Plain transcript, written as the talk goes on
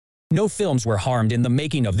No films were harmed in the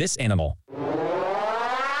making of this animal.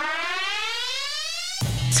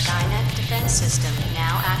 Skynet defense system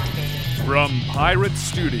now activated. From Pirate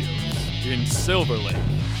Studios in Silver Lake,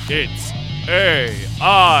 it's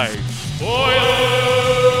AI Spoilers!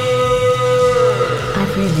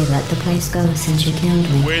 I've really let the place go since you killed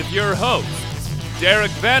me. With your hosts,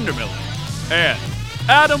 Derek Vandermillen and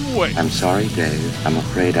Adam Waite. I'm sorry, Dave. I'm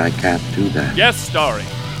afraid I can't do that. Guest starring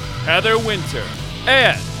Heather Winter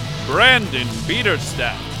and Brandon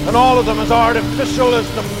Beaderstadt. And all of them as artificial as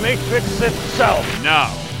the Matrix itself.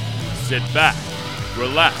 Now, sit back,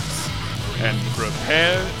 relax, and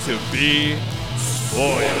prepare to be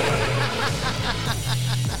spoiled.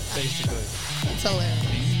 Basically. It's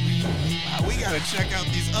hilarious. Wow, we gotta check out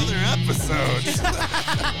these other episodes.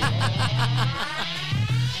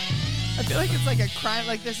 I feel like it's like a crime.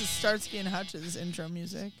 Like this is Starsky and Hutch's intro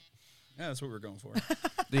music. Yeah, that's what we're going for.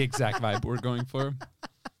 The exact vibe we're going for.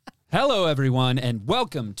 Hello, everyone, and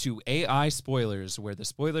welcome to AI Spoilers, where the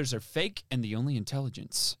spoilers are fake and the only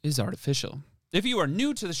intelligence is artificial. If you are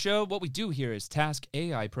new to the show, what we do here is task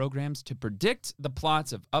AI programs to predict the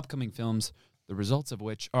plots of upcoming films, the results of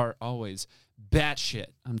which are always batshit.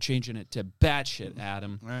 I'm changing it to batshit,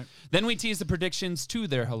 Adam. All right. Then we tease the predictions to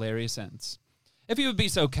their hilarious ends. If you would be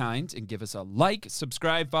so kind and give us a like,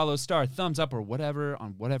 subscribe, follow, star, thumbs up, or whatever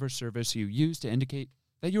on whatever service you use to indicate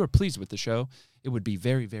that you are pleased with the show, it would be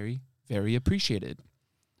very, very, very appreciated.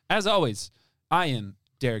 As always, I am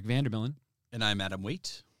Derek Vandermillen. And I'm Adam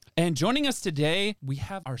Waite. And joining us today, we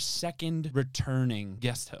have our second returning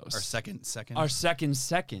guest host. Our second. Our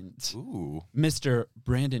second. Ooh. Mr.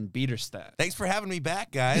 Brandon Beaderstadt. Thanks for having me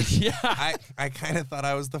back, guys. Yeah. I kind of thought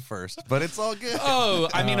I was the first, but it's all good. Oh,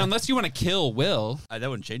 I mean, unless you want to kill Will. That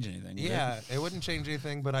wouldn't change anything. Would Yeah, it wouldn't change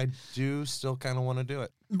anything, but I do still kind of want to do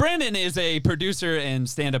it. Brandon is a producer and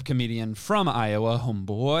stand-up comedian from Iowa.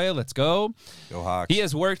 Homeboy, let's go. Go Hawks. He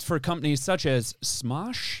has worked for companies such as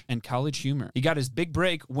Smosh and College Humor. He got his big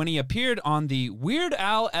break when he appeared on the Weird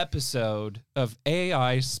Al episode of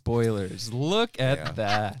AI Spoilers. Look at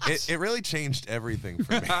that. It really changed everything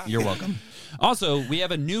for me. You're welcome. Also, we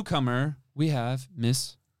have a newcomer. We have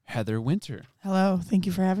Miss Heather Winter. Hello. Thank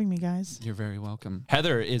you for having me, guys. You're very welcome.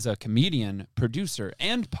 Heather is a comedian, producer,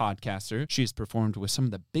 and podcaster. She's performed with some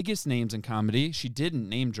of the biggest names in comedy. She didn't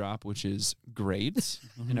name drop, which is great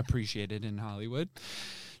and appreciated in Hollywood.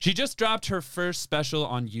 She just dropped her first special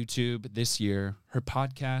on YouTube this year. Her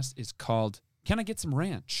podcast is called Can I Get Some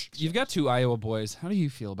Ranch? You've got two Iowa boys. How do you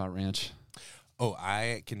feel about ranch? Oh,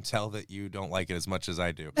 I can tell that you don't like it as much as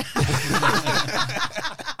I do.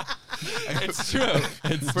 It's true.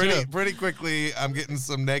 It's true. Pretty quickly, I'm getting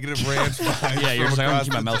some negative ranch vibes. Yeah, you're from just like, I'm across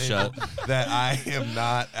keep my the mouth table shut. that I am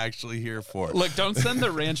not actually here for. Look, don't send the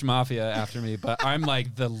ranch mafia after me, but I'm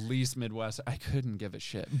like the least Midwest. I couldn't give a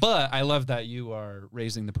shit. But I love that you are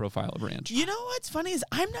raising the profile of ranch. You know what's funny is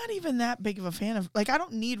I'm not even that big of a fan of, like, I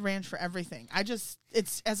don't need ranch for everything.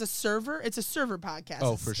 It's as a server, it's a server podcast.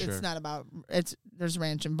 Oh, for sure. It's not about, there's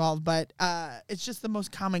ranch involved, but it's just the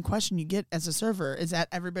most common question you get as a server is that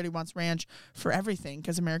everybody wants ranch for everything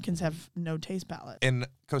because Americans have no taste palate. In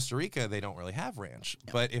Costa Rica, they don't really have ranch.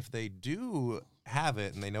 Yeah. But if they do have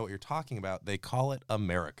it and they know what you're talking about, they call it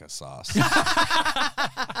America sauce.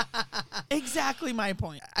 Exactly my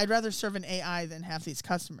point. I'd rather serve an AI than have these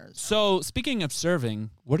customers. So, speaking of serving,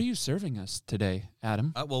 what are you serving us today,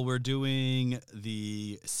 Adam? Well, we're doing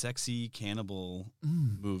the sexy Cannibal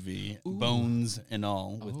movie, Bones and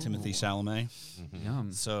All, with Timothée Chalamet. Mm-hmm.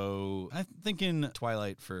 Yum. So I'm thinking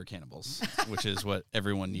Twilight for cannibals, which is what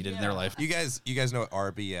everyone needed in their life. You guys know what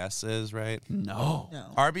RBS is, right? No.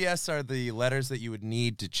 RBS are the letters that you would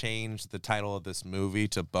need to change the title of this movie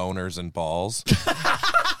to Boners and Balls.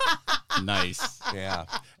 Nice. Yeah.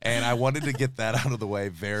 And I wanted to get that out of the way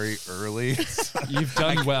very early. You've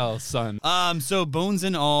done well, son. So Bones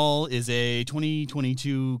and All is a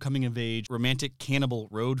 2022 coming-of-age romantic cannibal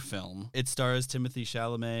road film. It stars Timothée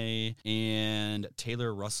Chalamet and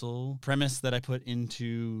Taylor Russell. Premise that I put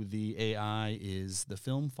into the AI is the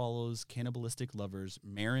film follows cannibalistic lovers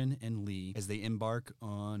Marin and Lee as they embark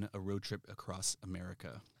on a road trip across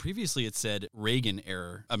America. Previously, it said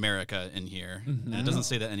Reagan-era America in here, and it doesn't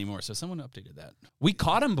say that anymore, so someone updated that. We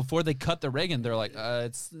caught him before they cut the Reagan. They're like,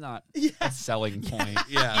 it's not a selling point.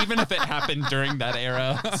 Yeah. Even if it happened during that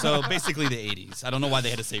era. So basically the 80s. I don't know why they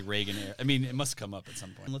had to say Reagan era. I mean, it must come up at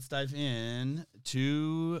some point. Let's dive in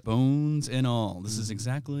to Bones and All. This is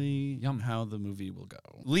exactly how the movie will go.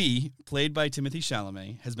 Lee, played by Timothée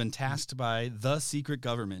Chalamet, has been tasked by the secret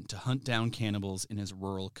government to hunt down cannibals in his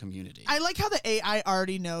rural community. I like how the AI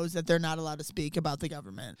already knows that they're not allowed to speak about the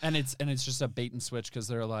government. And it's just a bait and switch because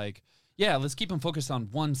they're like, Yeah, let's keep them focused on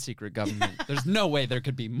one secret government. There's no way there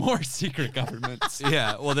could be more secret governments.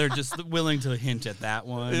 Yeah, well, they're just willing to hint at that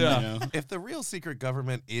one. Yeah. You know? If the real secret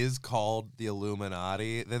government is called the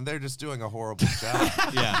Illuminati, then they're just doing a horrible job.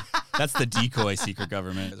 Yeah, that's the decoy secret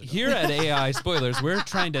government. Here at AI Spoilers, we're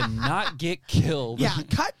trying to not get killed. Yeah,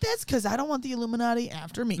 cut this because I don't want the Illuminati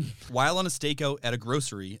after me. While on a stakeout at a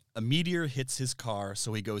grocery, a meteor hits his car,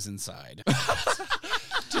 so he goes inside.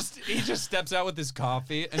 He just steps out with his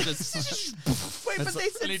coffee and just Wait, but they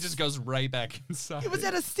said and he just goes right back inside. it was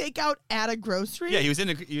at a stakeout at a grocery? Yeah, he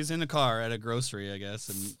was in a car at a grocery, I guess,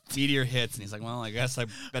 and meteor hits, and he's like, "Well, I guess I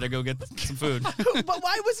better go get some food." But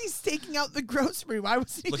why was he staking out the grocery? Why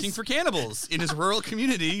was he Looking for cannibals in his rural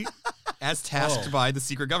community, as tasked by the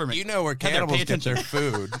secret government. You know where Heather, cannibals pay get their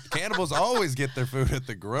attention. food. Cannibals always get their food at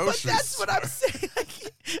the grocery But that's store. what I'm saying.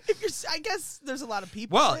 Like, if you're, I guess there's a lot of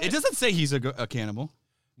people. Well, there. it doesn't say he's a cannibal.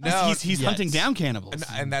 No, he's hunting down cannibals.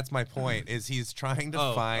 And that's my point, is he's trying to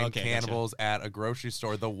find cannibals at a grocery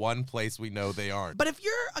store, the one place we know they aren't. But if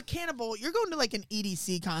you're a cannibal, you're going to like an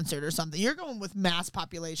EDC concert or something. You're going with mass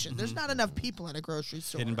population. There's not enough people at a grocery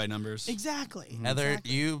store. Hidden by numbers. Exactly. Heather,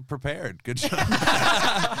 Exactly. you prepared. Good job.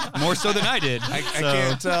 More so than I did. I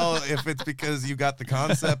can't tell if it's because you got the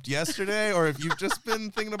concept yesterday or if you've just been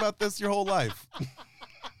thinking about this your whole life.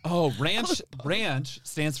 Oh, ranch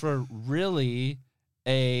stands for really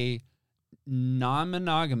a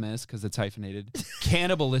non-monogamous, because it's hyphenated,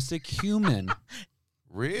 cannibalistic human.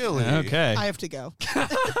 Really? Okay. I have to go.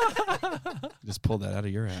 Just pulled that out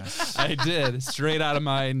of your ass. I did, straight out of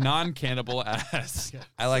my non-cannibal ass.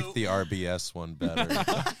 I like the RBS one better.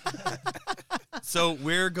 So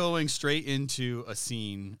we're going straight into a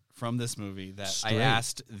scene from this movie that I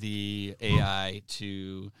asked the AI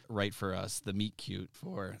to write for us, the meet cute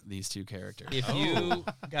for these two characters. If you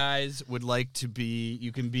guys would like to be,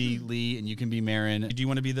 you can be Lee and you can be Marin. Do you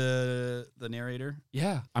want to be the narrator?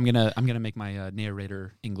 Yeah, I'm gonna make my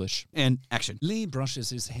narrator English. And action. Lee brushes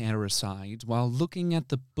his hair aside while looking at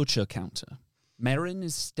the butcher counter. Marin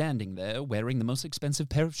is standing there wearing the most expensive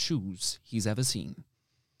pair of shoes he's ever seen.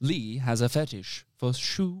 Lee has a fetish for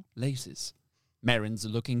shoe laces. Marin's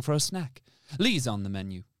looking for a snack. Lee's on the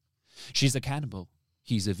menu. She's a cannibal.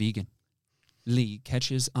 He's a vegan. Lee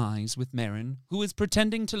catches eyes with Marin, who is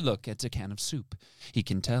pretending to look at a can of soup. He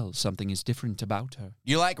can tell something is different about her.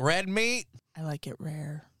 You like red meat? I like it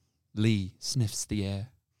rare. Lee sniffs the air.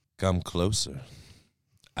 Come closer.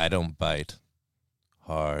 I don't bite.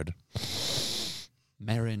 Hard.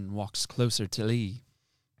 Marin walks closer to Lee.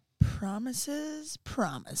 Promises,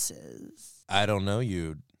 promises. I don't know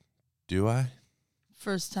you. Do I?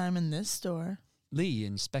 First time in this store. Lee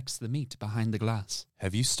inspects the meat behind the glass.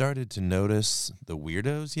 Have you started to notice the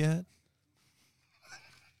weirdos yet?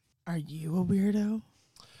 Are you a weirdo?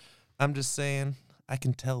 I'm just saying, I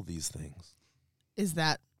can tell these things. Is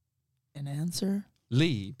that an answer?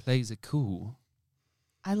 Lee plays it cool.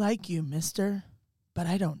 I like you, mister, but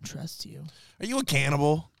I don't trust you. Are you a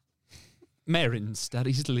cannibal? Marin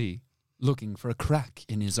studies Lee, looking for a crack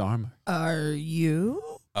in his armor. Are you?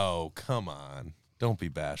 Oh, come on. Don't be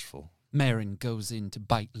bashful. Marin goes in to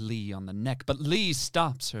bite Lee on the neck, but Lee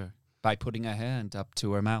stops her by putting a hand up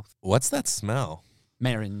to her mouth. What's that smell?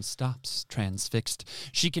 Marin stops, transfixed.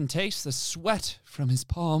 She can taste the sweat from his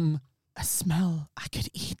palm. A smell I could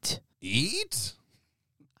eat. Eat?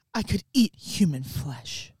 I could eat human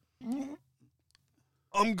flesh.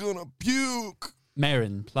 I'm gonna puke.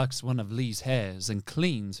 Marin plucks one of Lee's hairs and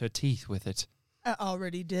cleans her teeth with it. I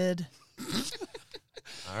already did.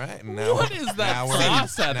 All right, now What is that now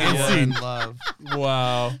sauce we're, at now the we're in end? love.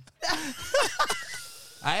 Wow.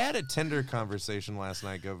 I had a Tinder conversation last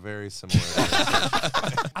night go very similar.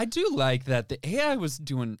 I do like that the AI was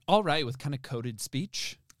doing all right with kind of coded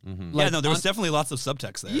speech. Mm-hmm. Yeah, no, there was definitely lots of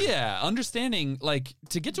subtext there. Yeah, understanding, like,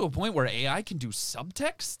 to get to a point where AI can do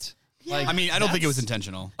subtext. Like, I mean, I don't think it was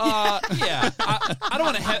intentional. Yeah, I don't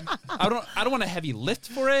want to. I don't want a heavy lift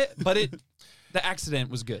for it, but the accident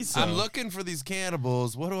was good. So. I'm looking for these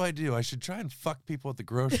cannibals. What do? I should try and fuck people at the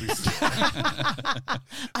grocery store.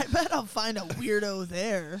 I bet I'll find a weirdo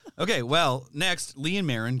there. Okay, well, next, Lee and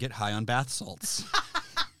Marin get high on bath salts.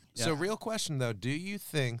 So, real question though: do you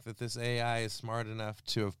think that this AI is smart enough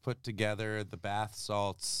to have put together the bath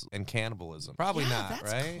salts and cannibalism? Probably Yeah, not,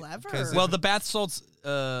 that's right? clever. 'Cause Well, the bath salts,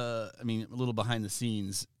 I mean, a little behind the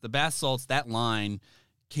scenes. The bath salts, that line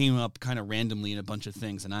came up kind of randomly in a bunch of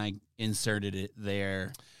things, and I inserted it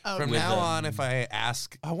there. From now on, if I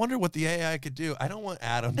ask, I wonder what the AI could do, I don't want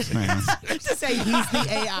Adam to answer. To say he's the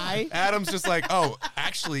AI. Adam's just like, oh,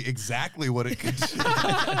 actually, exactly what it could do.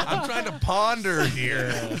 I'm trying to ponder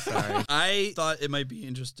here. Sorry. I thought it might be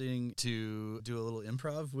interesting to do a little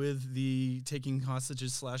improv with the taking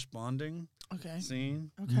hostages / bonding scene.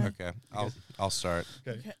 Okay. I'll start.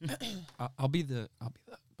 Okay. I'll be the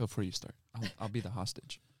before you start. I'll be the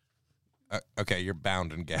hostage. Okay, you're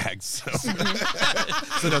bound and gagged, so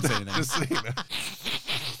So don't say anything. just so you know.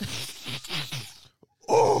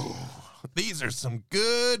 Oh, these are some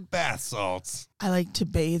good bath salts. I like to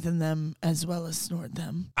bathe in them as well as snort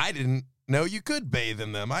them. I didn't know you could bathe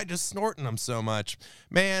in them. I just snort in them so much.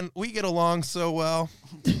 Man, we get along so well.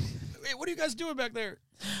 Wait, what are you guys doing back there?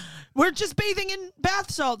 We're just bathing in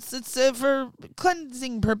bath salts. It's for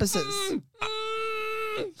cleansing purposes.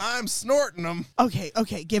 I'm snorting them. Okay,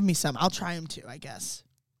 give me some. I'll try them too, I guess.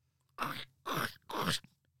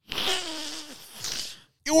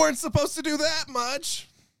 You weren't supposed to do that much.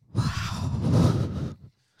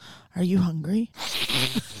 Are you hungry?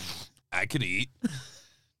 I could eat.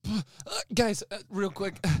 Guys, real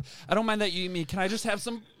quick, I don't mind that you eat me. Can I just have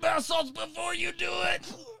some bath salts before you do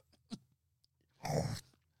it?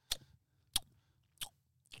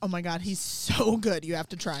 Oh my God, he's so good. You have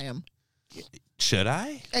to try him. Should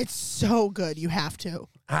I? It's so good. You have to.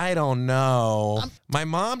 I don't know. My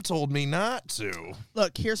mom told me not to.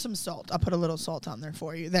 Look, here's some salt. I'll put a little salt on there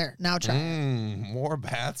for you. There, now try it. More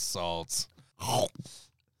bath salts.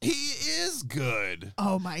 He is good.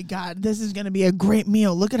 Oh my God, this is going to be a great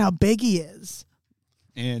meal. Look at how big he is.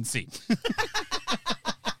 And see.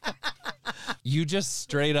 You just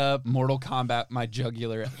straight up Mortal Kombat my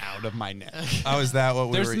jugular out of my neck. Oh, is that what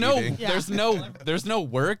we were eating? There's no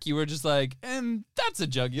work. You were just like, and that's a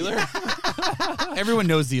jugular. Everyone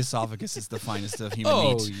knows the esophagus is the finest of human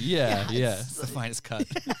meat. Oh, yeah. It's the finest cut.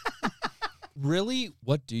 Really,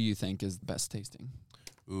 what do you think is the best tasting?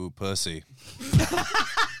 Ooh, pussy.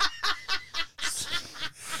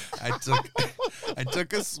 I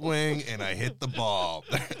took a swing and I hit the ball.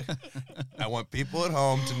 I want people at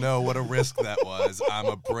home to know what a risk that was. I'm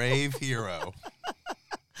a brave hero.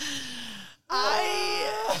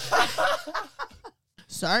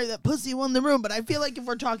 Sorry that pussy won the room, but I feel like if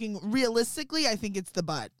we're talking realistically, I think it's the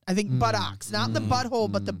butt. I think buttocks, not the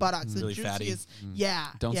butthole, but the buttocks. Really the fatty. juiciest. Yeah.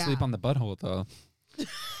 Don't sleep on the butthole, though.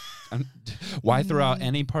 Why throw out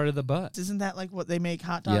any part of the butt? Isn't that like what they make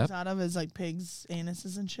hot dogs out of? Is like pigs'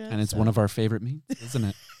 anuses and shit? And it's one of our favorite meats, isn't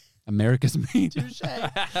it? America's meat. Touche.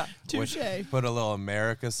 Touche. Put a little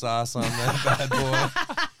America sauce on that bad boy.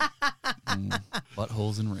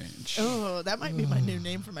 Buttholes and ranch. Oh, that might be my new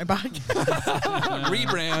name for my podcast.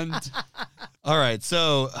 Rebrand. All right,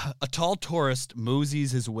 so a tall tourist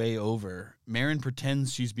moseys his way over. Marin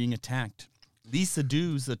pretends she's being attacked. Lee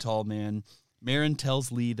subdues the tall man. Marin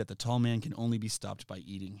tells Lee that the tall man can only be stopped by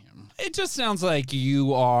eating him. It just sounds like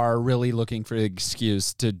you are really looking for an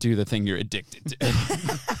excuse to do the thing you're addicted to.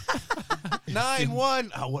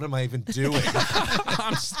 9-1. Oh, what am I even doing?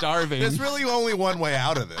 I'm starving. There's really only one way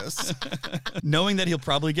out of this. Knowing that he'll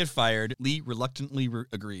probably get fired, Lee reluctantly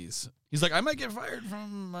agrees. He's like, I might get fired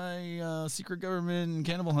from my secret government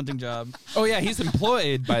cannibal hunting job. Oh, yeah, he's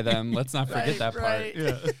employed by them. Let's not forget that part.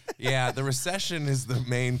 Yeah. Yeah, the recession is the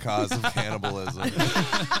main cause of cannibalism.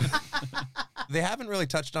 They haven't really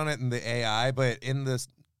touched on it in the AI, but in the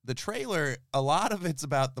trailer, a lot of it's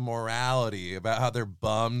about the morality, about how they're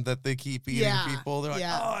bummed that they keep eating people. They're like,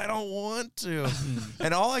 oh, I don't want to.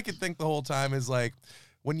 And all I could think the whole time is like,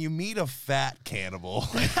 when you meet a fat cannibal,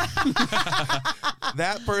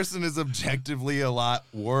 that person is objectively a lot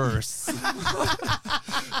worse.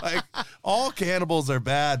 Like, all cannibals are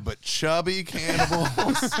bad, but chubby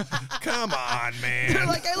cannibals? Come on, man. They're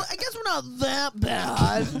like, I guess we're not that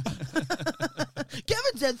bad.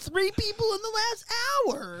 Kevin said 3 people in the last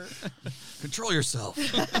hour. Control yourself.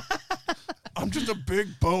 I'm just a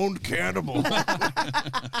big boned cannibal.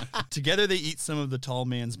 Together, they eat some of the tall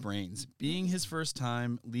man's brains. Being his first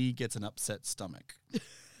time, Lee gets an upset stomach.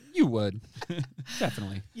 You would.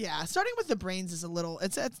 Definitely. Yeah, starting with the brains is a little,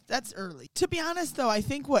 that's early. To be honest, though, I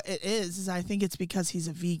think what it is I think it's because he's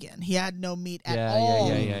a vegan. He had no meat at all.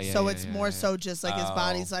 So it's more so just like his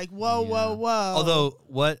body's like, whoa, whoa, whoa. Although,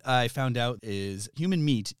 what I found out is human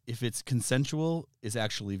meat, if it's consensual, is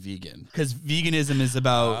actually vegan. Because veganism is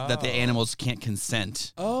about that the animals can't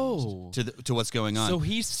consent to what's going on. So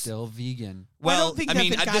he's still vegan. Well, I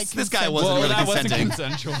mean, this guy wasn't really consenting.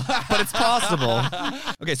 Consensual. But it's possible.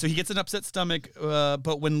 Okay, so he gets an upset stomach,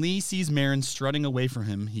 but when Lee sees Marin strutting away from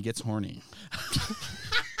him, he gets horny.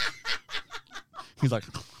 He's like,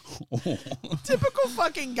 Typical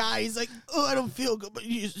fucking guy. He's like, oh, I don't feel good, but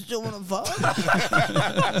you still want to fuck?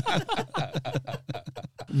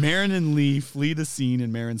 Marin and Lee flee the scene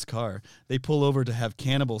in Marin's car. They pull over to have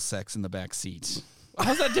cannibal sex in the back seat.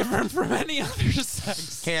 How's that different from any other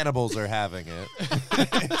sex? Cannibals are having it.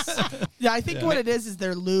 Yeah, I think what it is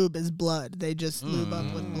their lube is blood. They just lube up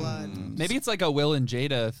with blood. Maybe it's like a Will and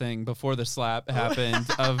Jada thing before the slap happened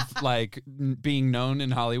of like being known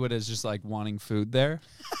in Hollywood as just like wanting food there.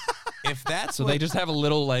 If that's So they just have a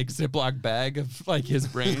little like Ziploc bag of like his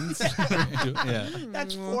brains. Yeah.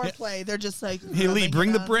 That's foreplay. They're just like, Hey, Lee, rubbing bring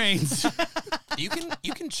it the on. brains. you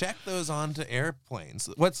can check those onto airplanes.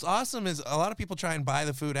 What's awesome is a lot of people try and buy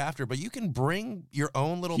the food after, but you can bring your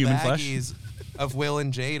own little Human flesh? baggies of Will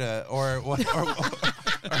and Jada or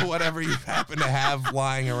whatever you happen to have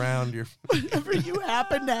lying around your. Whatever you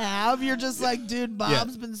happen to have, you're just like, dude,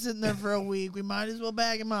 Bob's been sitting there for a week. We might as well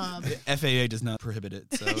bag him up. FAA does not prohibit it,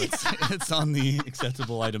 so it's on the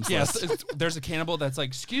acceptable items Yes, list. there's a cannibal that's like,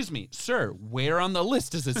 excuse me, sir, where on the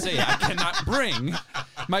list does it say I cannot bring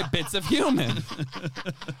my bits of human?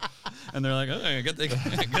 And they're like, oh, I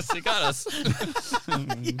guess they got us.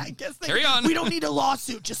 Yeah, I guess Carry on. We don't need a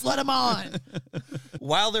lawsuit. Just let him on.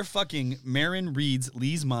 While they're fucking, Marin reads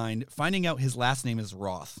Lee's mind, finding out his last name is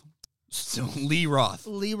Roth. So Lee Roth.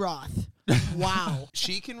 Lee Roth. Wow.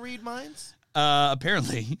 She can read minds.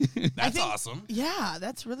 Apparently. That's awesome. Yeah,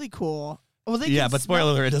 that's really cool. Well, they Yeah, can but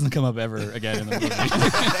spoiler alert, it doesn't come up ever again in the movie.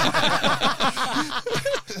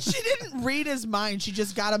 She didn't read his mind. She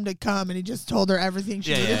just got him to come, and he just told her everything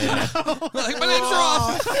she needed to know. Like, my name's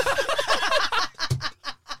Roth.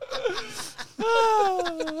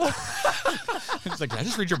 It's like, did I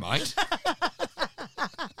just read your mind?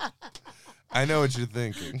 I know what you're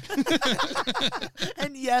thinking.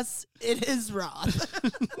 And yes, it is Roth.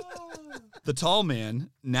 The tall man,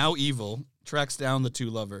 now evil, tracks down the two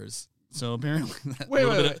lovers. So apparently, Wait,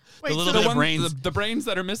 the little bit of brains. The brains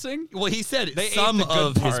that are missing? Well, he said They ate some the good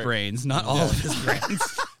of his part. brains, not all of his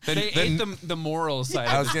brains. They ate the moral side.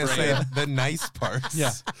 I of was his gonna brain. say the nice parts.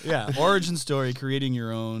 Yeah. Origin story: creating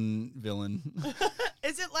your own villain.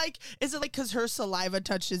 Is it like because her saliva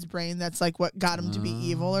touched his brain? That's like what got him to be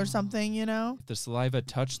evil or something, you know? The saliva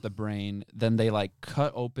touched the brain, then they like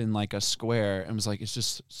cut open like a square and was like, it's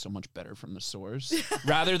just so much better from the source.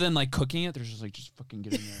 Rather than like cooking it, they're just like, just fucking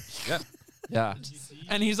get in there. Yeah. Yeah.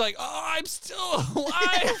 And he's like, oh, I'm still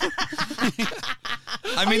alive.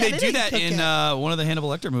 I mean, yeah, they they do didn't that cook in it. One of the Hannibal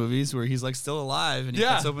Lecter movies where he's like still alive and he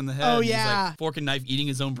cuts open the head. Oh, and yeah. He's like fork and knife eating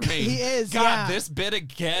his own brain. He is, God, yeah. this bit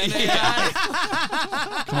again,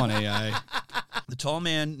 AI. Come on, AI. The tall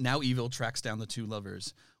man, now evil, tracks down the two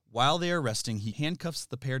lovers. While they are resting, he handcuffs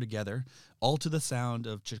the pair together, all to the sound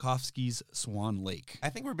of Tchaikovsky's Swan Lake. I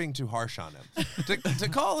think we're being too harsh on him. to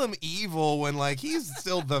call him evil when like he's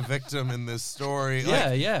still the victim in this story. Yeah,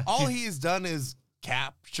 Like, yeah. All he's done is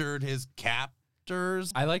captured his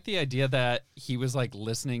captors. I like the idea that he was like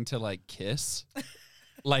listening to like Kiss.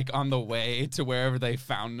 Like on the way to wherever they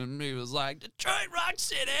found him, he was like, Detroit Rock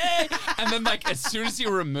City. And then like as soon as he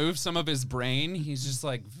removes some of his brain, he's just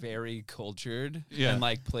like very cultured and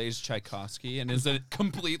like plays Tchaikovsky and is a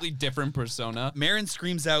completely different persona. Marin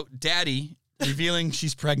screams out, "Daddy," revealing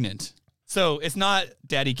she's pregnant. So it's not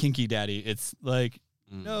Daddy Kinky Daddy. It's like,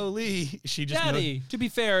 no, Lee. She just Daddy, to be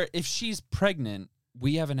fair, if she's pregnant,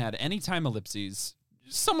 we haven't had any time ellipses.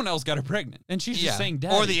 Someone else got her pregnant. And she's just saying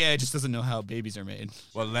daddy. Or the AI just doesn't know how babies are made.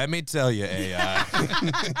 Well, let me tell you, AI.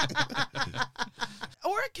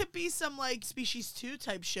 Or it could be some like Species 2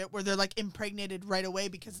 type shit where they're like impregnated right away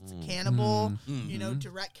because it's a cannibal, you know,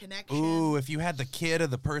 direct connection. Ooh, if you had the kid of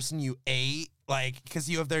the person you ate, like, because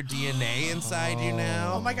you have their DNA inside you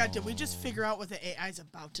now. Oh my God, did we just figure out what the AI is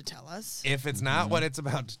about to tell us? If it's not what it's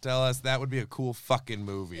about to tell us, that would be a cool fucking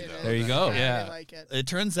movie, though. There you go. I like it. It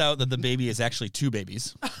turns out that the baby is actually two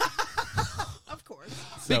babies. Of course.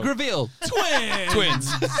 Big reveal. Twins.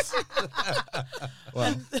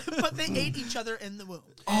 But they ate each other in the womb.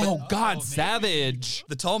 Oh, God, savage.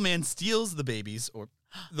 The tall man steals the babies, or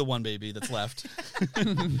the one baby that's left,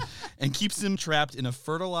 and keeps him trapped in a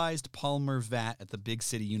fertilized polymer vat at the big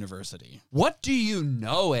city university. What do you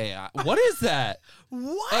know, AI? What is that?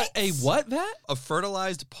 What? A what vat? A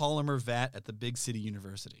fertilized polymer vat at the big city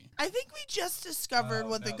university. I think we just discovered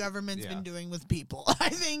what the government's been doing with people. I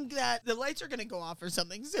think that the lights are going to go off or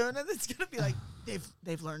something soon, and it's going to be like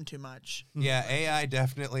they've learned too much. Yeah, AI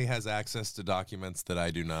definitely has access to documents that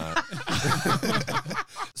I do not.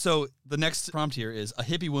 So the next prompt here is a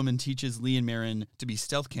hippie woman teaches Lee and Marin to be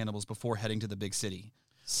stealth cannibals before heading to the big city.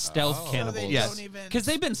 Stealth So cannibals. they Yes. don't even. Because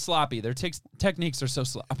they've been sloppy. Their techniques are so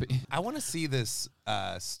sloppy. I want to see this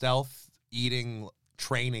stealth eating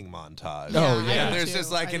training montage. Oh, yeah. And there's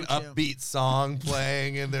just like an upbeat song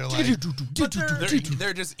playing, and they're like,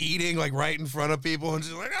 they're just eating like right in front of people, and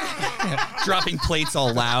just like, dropping plates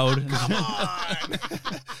all loud. Come on.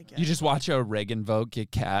 You just watch a Reagan vote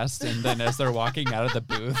get cast, and then as they're walking out of the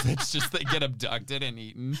booth, it's just they get abducted and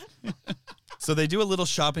eaten. So they do a little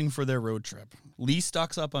shopping for their road trip. Lee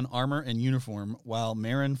stocks up on armor and uniform, while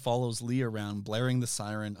Marin follows Lee around, blaring the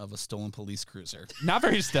siren of a stolen police cruiser. Not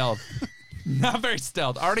very stealth. Not very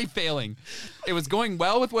stealth. Already failing. It was going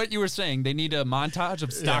well with what you were saying. They need a montage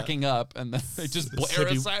of stocking up, and then they just blare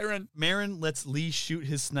a siren. Marin lets Lee shoot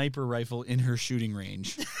his sniper rifle in her shooting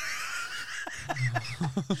range.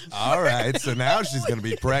 All right, so now she's going to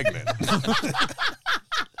be pregnant.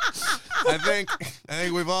 I think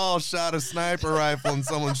we've all shot a sniper rifle in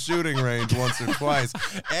someone's shooting range once or twice.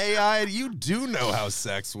 AI, you do know how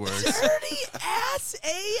sex works. Dirty ass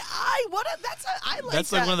AI. I like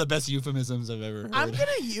That's that. like one of the best euphemisms I've ever heard. I'm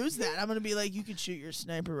gonna use that. I'm gonna be like, you could shoot your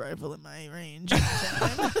sniper rifle in my range.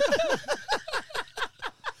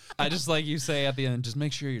 I just like you say at the end, just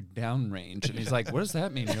make sure you're downrange. And he's like, what does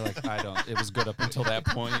that mean? You're like, I don't. It was good up until that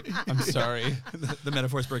point. I'm sorry. The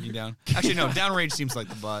metaphor's breaking down. Actually, no, downrange seems like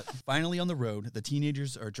the butt. Finally on the road, the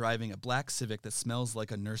teenagers are driving a black Civic that smells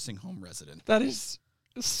like a nursing home resident. That is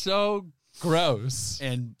so gross.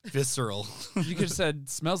 And visceral. You could have said,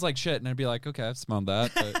 smells like shit, and I'd be like, okay, I've smelled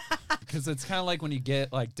that. Because it's kind of like when you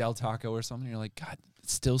get like Del Taco or something, you're like, God, it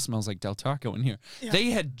still smells like Del Taco in here. Yeah. They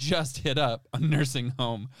had just hit up a nursing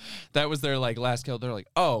home. That was their like last kill. They're like,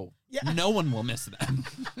 oh, no one will miss them.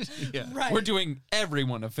 Right. We're doing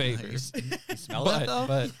everyone a favor. You smell that though?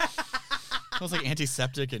 But smells like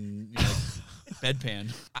antiseptic and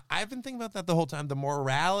bedpan. I've been thinking about that the whole time. The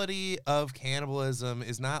morality of cannibalism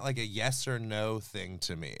is not like a yes or no thing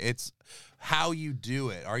to me. It's how you do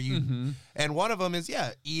it. Are you? And one of them is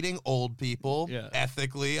eating old people.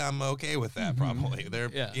 Ethically, I'm okay with that. Probably they're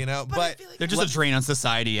but like they're just a drain on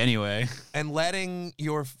society anyway. And letting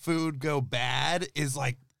your food go bad is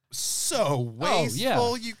like so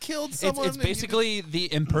wasteful. You killed someone. It's basically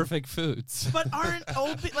the imperfect foods. But aren't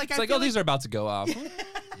old like it's like, these are about to go off.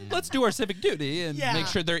 Let's do our civic duty and make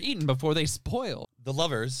sure they're eaten before they spoil. The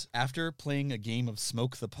lovers, after playing a game of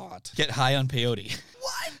Smoke the Pot, get high on peyote.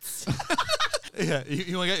 What?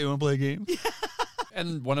 You want to play a game? Yeah.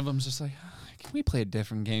 And one of them's just like, can we play a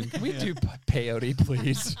different game? Can we do peyote,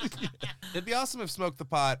 please? It'd be awesome if Smoke the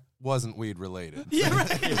Pot wasn't weed related. Yeah,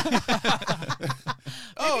 right.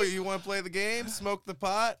 Oh, you want to play the game? Smoke the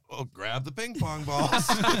pot? Well, grab the ping pong balls.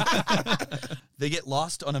 They get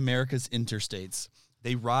lost on America's interstates.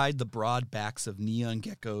 They ride the broad backs of neon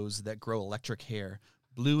geckos that grow electric hair,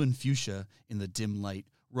 blue and fuchsia in the dim light,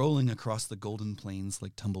 rolling across the golden plains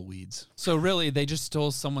like tumbleweeds. So really, they just stole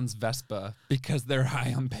someone's Vespa because they're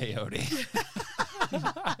high on peyote.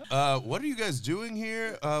 What are you guys doing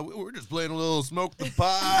here? We're just playing a little Smoke the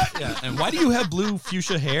Pot. And why do you have blue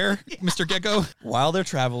fuchsia hair, Mr. Gecko? While they're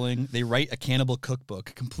traveling, they write a cannibal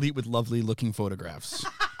cookbook, complete with lovely-looking photographs.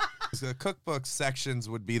 The cookbook sections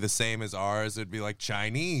would be the same as ours. It'd be like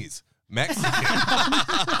Chinese, Mexican,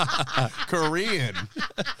 Korean.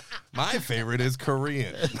 My favorite is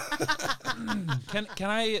Korean. Can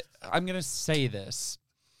I? I'm gonna say this.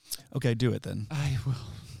 Okay, do it then. I will.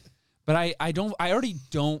 But I don't. I already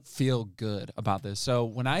don't feel good about this. So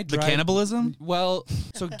when I drive, the cannibalism. Well,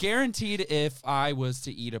 so guaranteed, if I was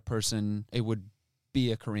to eat a person, it would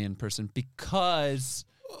be a Korean person because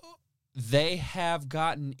they have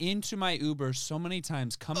gotten into my Uber so many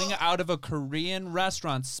times coming out of a Korean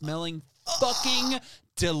restaurant smelling fucking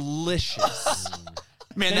delicious.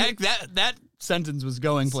 Man, that sentence was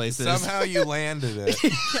going places. Somehow you landed it.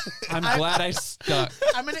 I'm glad I stuck.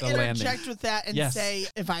 I'm going to interject with that and say,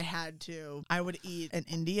 if I had to, I would eat an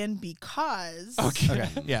Indian because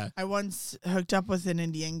I once hooked up with an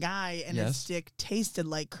Indian guy and his stick tasted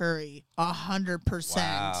like curry 100%.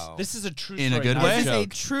 Wow. This is a true story. In a good way? This is a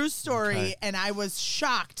true story, and I was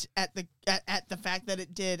shocked at the fact that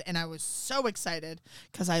it did, and I was so excited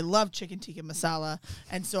because I love chicken tikka masala,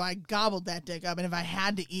 and so I gobbled that dick up, and if I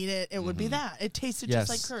had to eat it, it would be that. It tasted just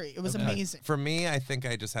like curry. It was amazing. For me, I think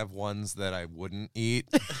I just have ones that I wouldn't eat.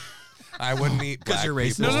 I wouldn't eat black you're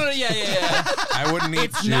racist. people. No, yeah. I wouldn't eat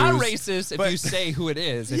It's Jews. not racist if you say who it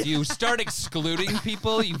is. If you start excluding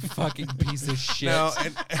people, you fucking piece of shit. No,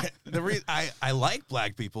 and the reason I like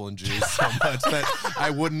black people and Jews so much that I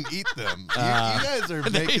wouldn't eat them. You guys are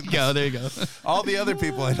making there you go. All the other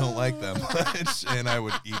people, I don't like them much, and I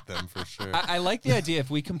would eat them for sure. I like the idea if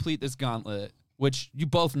we complete this gauntlet, which you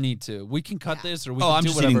both need to. We can cut this, or we can I'm do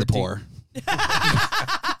just whatever. eating the poor.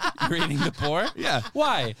 You're eating the poor? Yeah.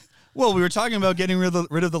 Why? Well, we were talking about getting rid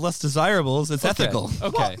of the less desirables. It's ethical.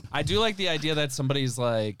 Okay. I do like the idea that somebody's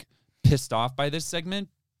like pissed off by this segment,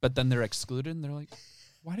 but then they're excluded and they're like,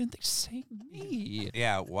 why didn't they say me?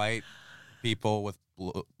 Yeah, white people with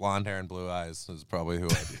blonde hair and blue eyes is probably who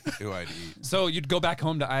I'd eat. So you'd go back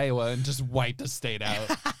home to Iowa and just wipe the state out.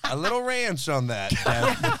 A little ranch on that.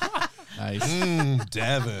 Nice.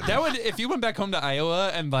 Devin. That would, if you went back home to Iowa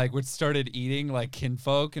and like started eating like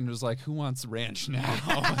kinfolk and was like, who wants ranch now?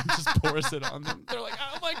 And just pours it on them. They're like,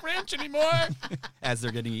 I don't like ranch anymore. As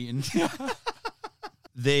they're getting eaten.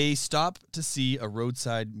 They stop to see a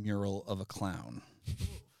roadside mural of a clown.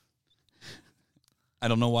 I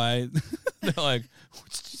don't know why. They're like,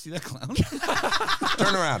 did you see that clown?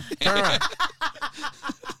 Turn around.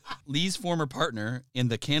 Lee's former partner in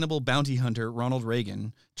the cannibal bounty hunter, Ronald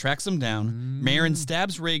Reagan, tracks him down. Marin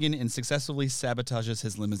stabs Reagan and successfully sabotages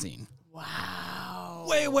his limousine. Wow.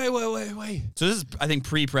 Wait. So this is, I think,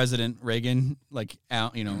 pre-President Reagan, like,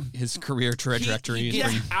 out, his career trajectory. He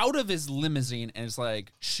gets out of his limousine and it's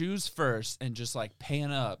like shoes first and just like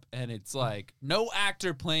pan up. And it's like no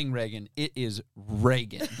actor playing Reagan. It is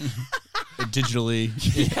Reagan. Digitally.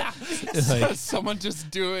 Yeah. Like, someone just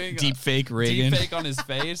doing deep fake Reagan. Deep fake on his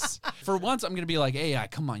face. For once, I'm going to be like, hey,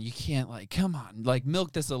 come on. You can't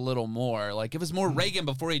milk this a little more. Like, give us more Reagan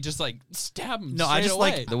before he just like stab him. No, I just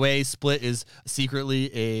away. like the way Split is secretly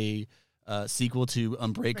a sequel to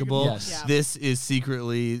Unbreakable. Yes. Yeah. This is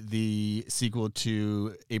secretly the sequel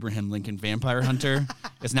to Abraham Lincoln Vampire Hunter.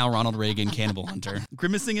 It's now Ronald Reagan Cannibal Hunter.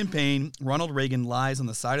 Grimacing in pain, Ronald Reagan lies on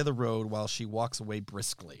the side of the road while she walks away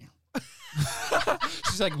briskly.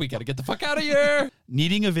 She's like, we got to get the fuck out of here.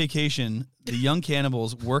 Needing a vacation, the young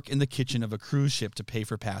cannibals work in the kitchen of a cruise ship to pay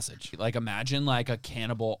for passage. Like, imagine like a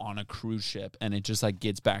cannibal on a cruise ship and it just like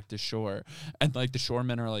gets back to shore. And like the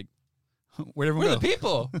shoremen are like, Where'd everyone where are go? the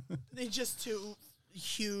people? They just two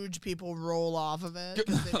huge people roll off of it.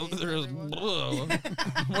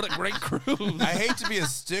 What a great cruise. I hate to be a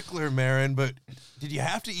stickler, Marin, but did you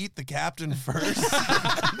have to eat the captain first?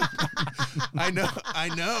 I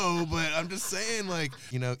know, but I'm just saying, like,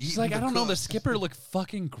 She's like, I don't know, the skipper looked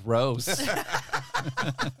fucking gross.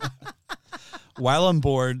 While on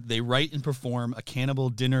board, they write and perform a cannibal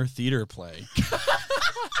dinner theater play.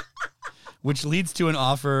 Which leads to an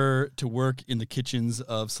offer to work in the kitchens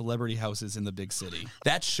of celebrity houses in the big city.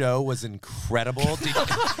 That show was incredible.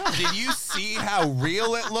 Did you see how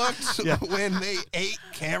real it looked when they ate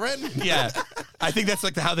Karen? Yeah. I think that's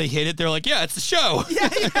like how they hit it. They're like, yeah, it's a show. Yeah.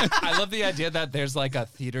 I love the idea that there's like a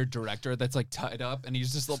theater director that's like tied up and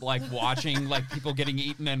he's just like watching like people getting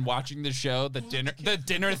eaten and watching the show, the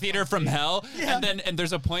dinner theater from hell. Yeah. And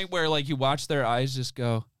there's a point where like you watch their eyes just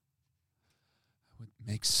go,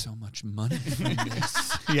 make so much money from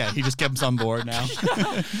this. Yeah, he just kept us on board now.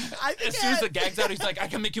 I think As soon as the gag's out, he's like, I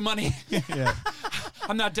can make you money. Yeah.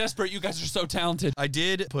 I'm not desperate. You guys are so talented. I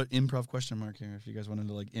did put improv question mark here if you guys wanted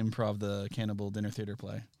to like improv the cannibal dinner theater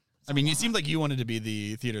play. I mean, you seemed like you wanted to be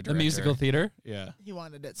the theater director. The musical theater? Yeah. he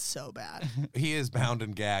wanted it so bad. He is bound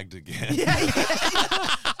and gagged again.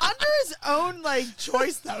 Under his own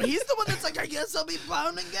choice though. He's the one that's like, I guess I'll be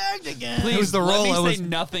bound and gagged again. Please, It was the role let I me was- say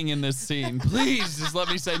nothing in this scene. Please, just let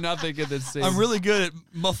me say nothing in this scene. I'm really good at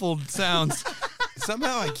muffled sounds.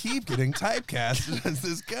 Somehow I keep getting typecasted as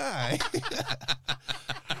this guy.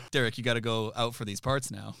 Derek, you got to go out for these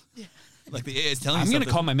parts now. Yeah. Like the AI is telling you I'm going to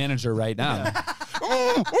something. call my manager right now.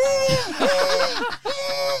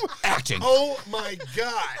 Acting. Oh my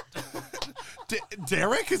God.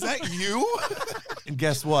 Derek, is that you? And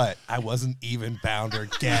guess what? I wasn't even bound or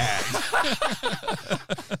gagged.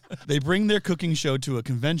 They bring their cooking show to a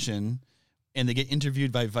convention and they get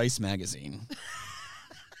interviewed by Vice magazine.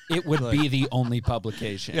 It would be the only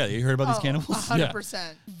publication. Yeah, you heard about these cannibals?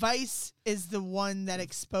 100%. Vice is the one that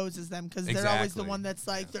exposes them because they're always the Exactly. one that's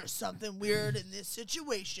like, there's something weird in this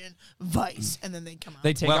situation. Vice. And then they come out.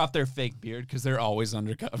 They take off their fake beard because they're always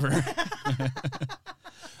undercover.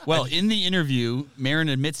 Well, in the interview, Marin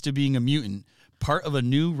admits to being a mutant, part of a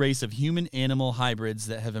new race of human-animal hybrids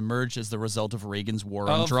that have emerged as the result of Reagan's war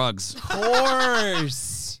on drugs. Of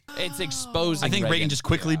course. It's exposing I think Reagan just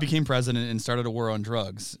quickly became president and started a war on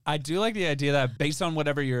drugs. I do like the idea that based on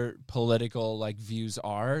whatever your political views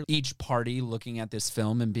are, each party looking at this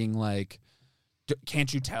film and being like,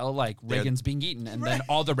 can't you tell Reagan's being eaten? And then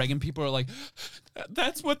all the Reagan people are like,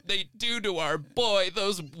 that's what they do to our boy,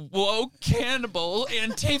 those woke cannibal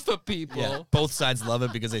Antifa people. Yeah, both sides love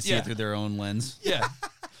it because they see it through their own lens. Yeah.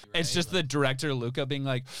 It's just the director, Luca, being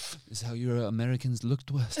like, this is how your Americans look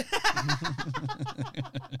to us.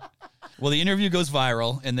 Well, the interview goes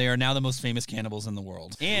viral, and they are now the most famous cannibals in the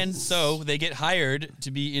world. And so they get hired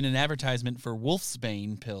to be in an advertisement for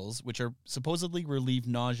Wolfsbane pills, which are supposedly relieve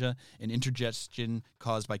nausea and indigestion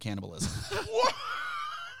caused by cannibalism.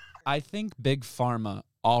 I think Big Pharma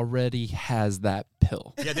already has that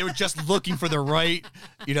pill. Yeah, they were just looking for the right,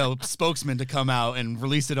 spokesman to come out and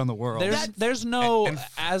release it on the world. There's no,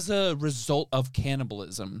 as a result of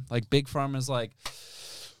cannibalism, like Big Pharma's like,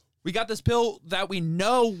 we got this pill that we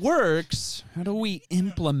know works. How do we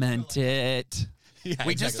implement it? Yeah,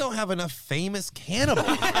 we just don't have enough famous cannibals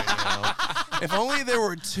right now. If only there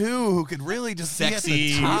were two who could really just sexy,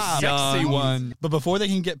 be at the top. sexy one. But before they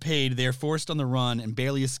can get paid, they are forced on the run and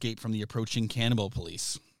barely escape from the approaching cannibal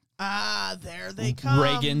police. Ah, there they come.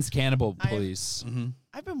 Reagan's cannibal police.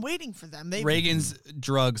 I've been waiting for them. Reagan's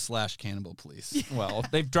drug/cannibal police. Well,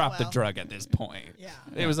 they've dropped the drug at this point. Yeah.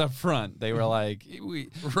 It was up front. They were like,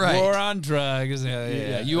 war on drugs.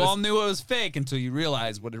 Yeah. You all knew it was fake until you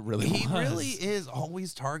realized what it really was. He really is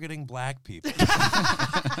always targeting black people.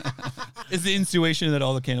 Is the insinuation that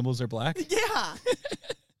all the cannibals are black? Yeah.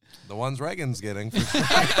 The ones Reagan's getting.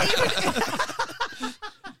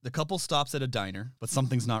 The couple stops at a diner, but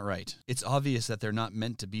something's not right. It's obvious that they're not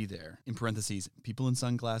meant to be there. In parentheses, people in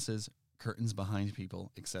sunglasses, curtains behind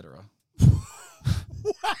people, etc.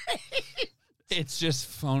 It's just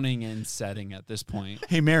phoning in setting at this point.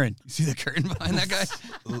 Hey, Marin, you see the curtain behind that guy?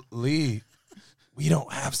 Lee, we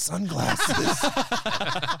don't have sunglasses.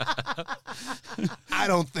 I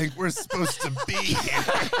don't think we're supposed to be here.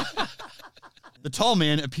 The tall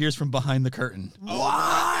man appears from behind the curtain.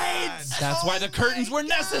 What? That's why the curtains were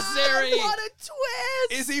necessary. What a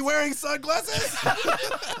twist! Is he wearing sunglasses?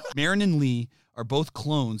 Marin and Lee are both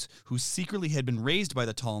clones who secretly had been raised by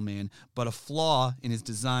the tall man, but a flaw in his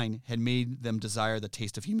design had made them desire the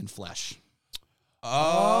taste of human flesh. Oh.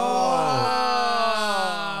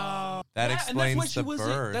 That explains the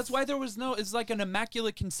birth. That's why there was no, it's like an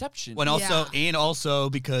immaculate conception. And also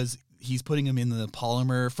because he's putting them in the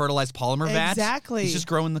fertilized polymer vat. Exactly. He's just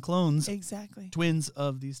growing the clones. Exactly. Twins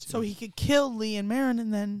of these two. So he could kill Lee and Marin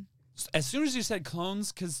and then... As soon as you said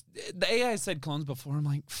clones, because the AI said clones before, I'm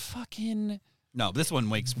like, fucking... No, this one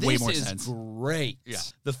makes way more sense. This is great. Yeah.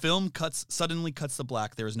 The film suddenly cuts to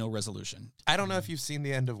black. There is no resolution. I don't know if you've seen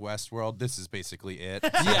the end of Westworld. This is basically it.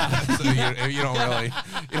 Yeah. So you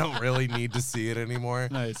don't really need to see it anymore.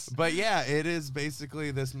 Nice. But yeah, it is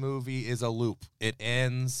basically, this movie is a loop. It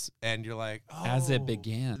ends and you're like, oh. As it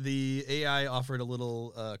began. The AI offered a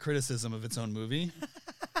little criticism of its own movie.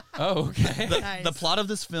 Oh, okay. The plot of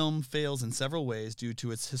this film fails in several ways due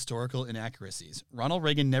to its historical inaccuracies. Ronald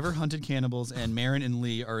Reagan never hunted cannibals, and Marin and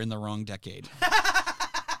Lee are in the wrong decade.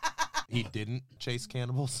 He didn't chase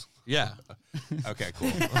cannibals? Yeah. Okay,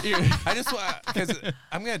 cool. I just want, because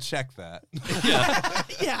I'm going to check that.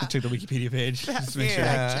 Yeah. Check the Wikipedia page. Just to make sure.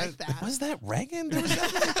 Check that. Was that Reagan?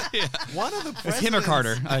 One of the presidents. It's him or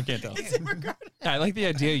Carter. I can't tell. It's him or Carter. I like the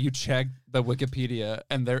idea you check the Wikipedia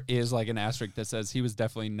and there is like an asterisk that says he was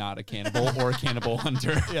definitely not a cannibal or a cannibal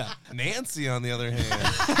hunter. Yeah. Nancy, on the other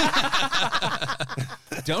hand.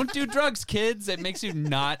 Don't do drugs, kids. It makes you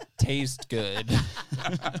not taste good.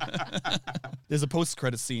 There's a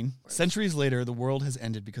post-credit scene. Centuries later, the world has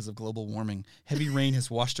ended because of global warming. Heavy rain has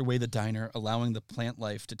washed away the diner, allowing the plant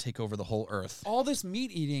life to take over the whole earth. All this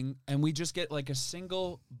meat eating, and we just get like a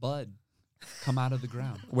single bud come out of the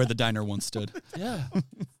ground. Where the diner once stood. Yeah.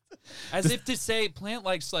 As if to say, plant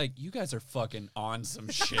life's like, you guys are fucking on some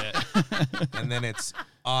shit. And then it's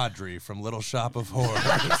Audrey from Little Shop of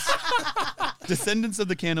Horrors. Descendants of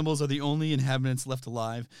the cannibals are the only inhabitants left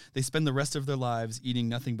alive. They spend the rest of their lives eating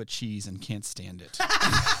nothing but cheese and can't stand it.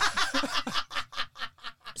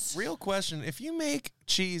 Real question, if you make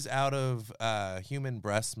cheese out of human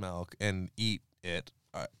breast milk and eat it,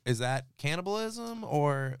 is that cannibalism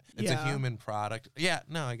or it's a human product? Yeah,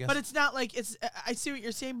 no, I guess. But it's not like it's. I see what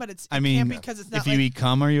you're saying, but it I mean, can't be because it's not. If you eat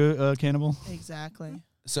cum, are you a cannibal? Exactly.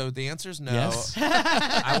 So the answer is no. Yes.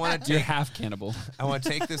 I want to You're half cannibal. I want to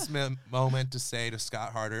take this moment to say to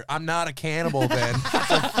Scott Harder, I'm not a cannibal then,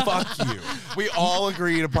 so fuck you. We all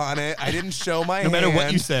agreed upon it. I didn't show my hand. No matter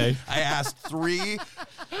what you say. I asked 3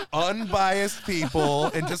 unbiased people,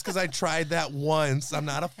 and just because I tried that once, I'm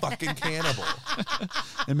not a fucking cannibal.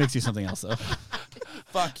 It makes you something else, though.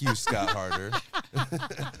 Fuck you, Scott Harder.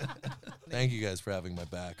 Thank you guys for having my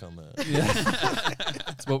back on that. Yeah.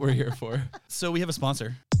 That's what we're here for. So we have a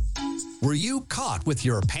sponsor. Were you caught with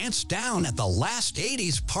your pants down at the last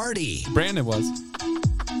 80s party? Brandon was.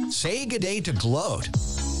 Say good day to Gloat.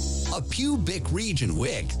 A pubic region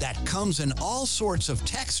wig that comes in all sorts of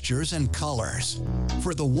textures and colors.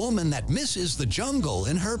 For the woman that misses the jungle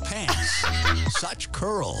in her pants. Such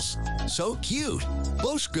curls. So cute.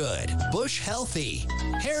 Bush good. Bush healthy.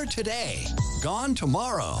 Hair today. Gone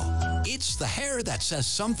tomorrow. It's the hair that says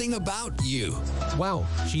something about you. Wow,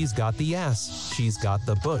 she's got the ass. She's got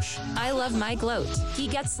the bush. I love my gloat. He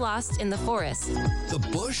gets lost in the forest. The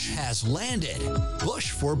bush has landed.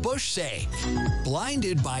 Bush for bush sake.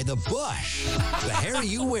 Blinded by the bush. The hair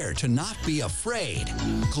you wear to not be afraid.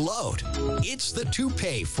 Gloat. It's the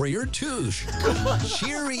toupee for your touche.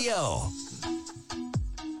 Cheerio.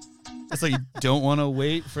 It's like you don't want to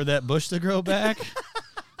wait for that bush to grow back.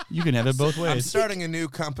 You can have it both ways. I'm starting a new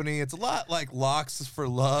company. It's a lot like Locks for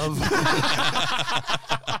Love.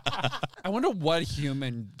 I wonder what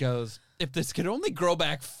human goes, if this could only grow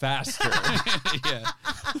back faster. Yeah.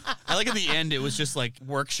 I like at the end, it was just like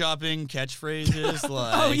workshopping catchphrases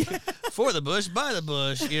like, for the bush, by the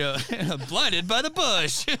bush, blinded by the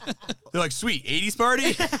bush. They're like, sweet, 80s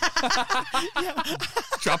party?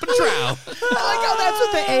 Dropping a trowel. I like how that's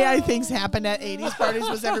what the AI thinks happened at 80s parties,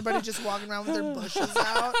 was everybody just walking around with their bushes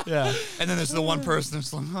out. Yeah. And then there's the one person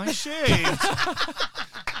that's like, I shaved.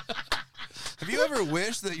 Have you ever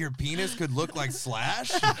wished that your penis could look like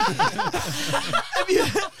Slash?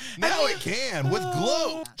 Now it can with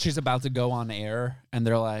glow. She's about to go on air, and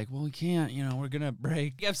they're like, well, we can't, we're going to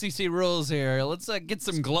break FCC rules here. Let's get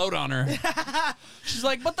some gloat on her. She's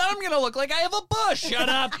like, but then I'm going to look like I have a bush. Shut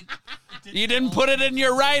up. You didn't put it in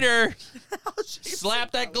your writer.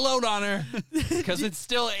 Slap that gloat on her, because it's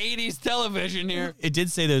still 80s television here. It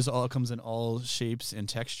did say comes in all shapes and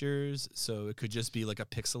textures, so it could just be like a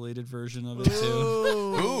pixelated version of it.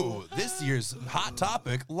 Ooh, this year's hot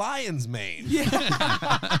topic, lion's mane.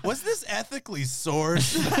 Yeah. Was this ethically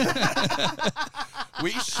sourced?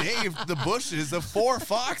 We shaved the bushes of 4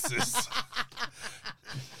 foxes.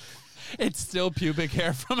 It's still pubic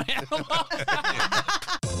hair from animals.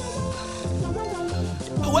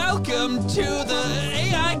 Welcome to the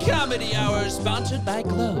AI Comedy Hour, sponsored by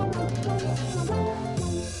Glow.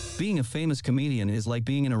 Being a famous comedian is like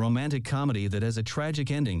being in a romantic comedy that has a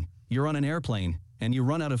tragic ending. You're on an airplane, and you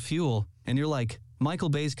run out of fuel, and you're like, Michael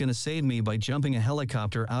Bay's gonna save me by jumping a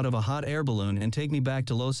helicopter out of a hot air balloon and take me back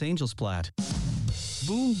to Los Angeles Plat.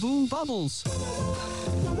 Boom, boom, bubbles.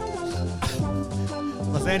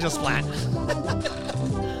 Los Angeles Plat.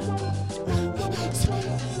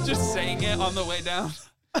 Just saying it on the way down.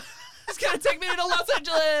 It's gonna take me to Los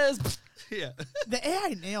Angeles. Yeah. The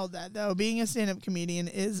AI nailed that, though. Being a stand-up comedian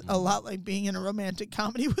is a lot like being in a romantic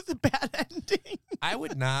comedy with a bad ending. I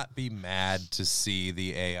would not be mad to see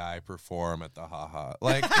the AI perform at the haha.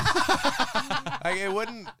 Like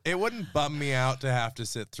it wouldn't bum me out to have to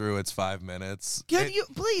sit through its 5 minutes.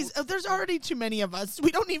 Please, there's already too many of us.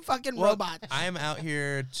 We don't need fucking robots. I am out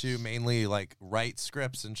here to mainly write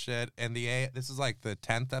scripts and shit. And this is like the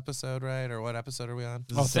 10th episode, right? Or what episode are we on?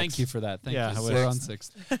 Thank you for that. Thank you. We're on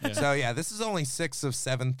 6th. Yeah. So yeah, this is only 6 of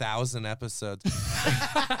 7,000 episodes.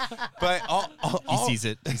 But he sees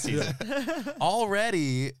it.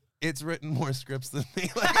 Already, it's written more scripts than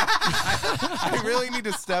me. I really need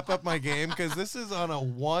to step up my game because this is on a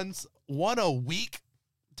one a week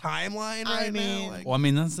timeline right now.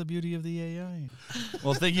 That's the beauty of the AI.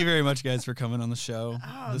 Well, thank you very much, guys, for coming on the show.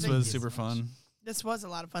 This was super fun. This was a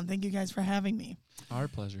lot of fun. Thank you guys for having me. Our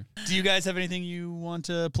pleasure. Do you guys have anything you want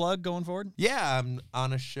to plug going forward? Yeah, I'm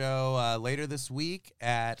on a show later this week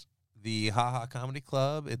at the Haha Comedy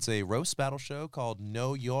Club. It's a roast battle show called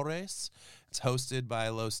No Llores. It's hosted by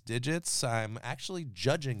Los Digits. I'm actually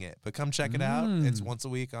judging it, but come check it out. It's once a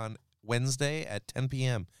week on Wednesday at 10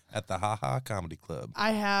 p.m. at the Haha Comedy Club.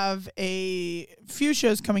 I have a few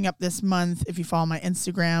shows coming up this month. If you follow my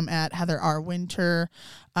Instagram at Heather R. Winter,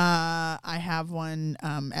 I have one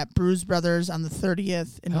at Bruise Brothers on the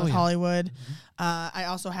 30th in North Hollywood. I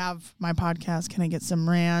also have my podcast, Can I Get Some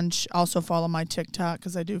Ranch? Also follow my TikTok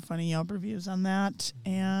because I do funny Yelp reviews on that.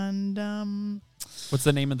 And what's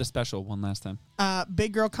the name of the special? One last time.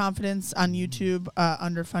 Big Girl Confidence on YouTube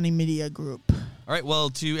under Funny Media Group. All right, well,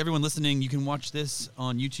 to everyone listening, you can watch this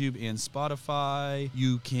on YouTube and Spotify.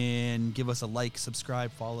 You can give us a like,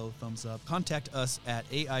 subscribe, follow, thumbs up. Contact us at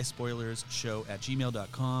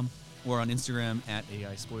aispoilersshow@gmail.com or on Instagram at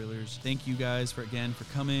aispoilers. Thank you guys for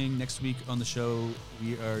coming. Next week on the show,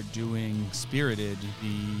 we are doing Spirited,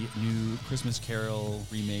 the new Christmas Carol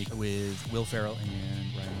remake with Will Ferrell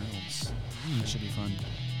and Ryan Reynolds. That should be fun.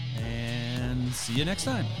 And see you next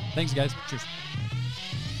time. Thanks, guys. Cheers.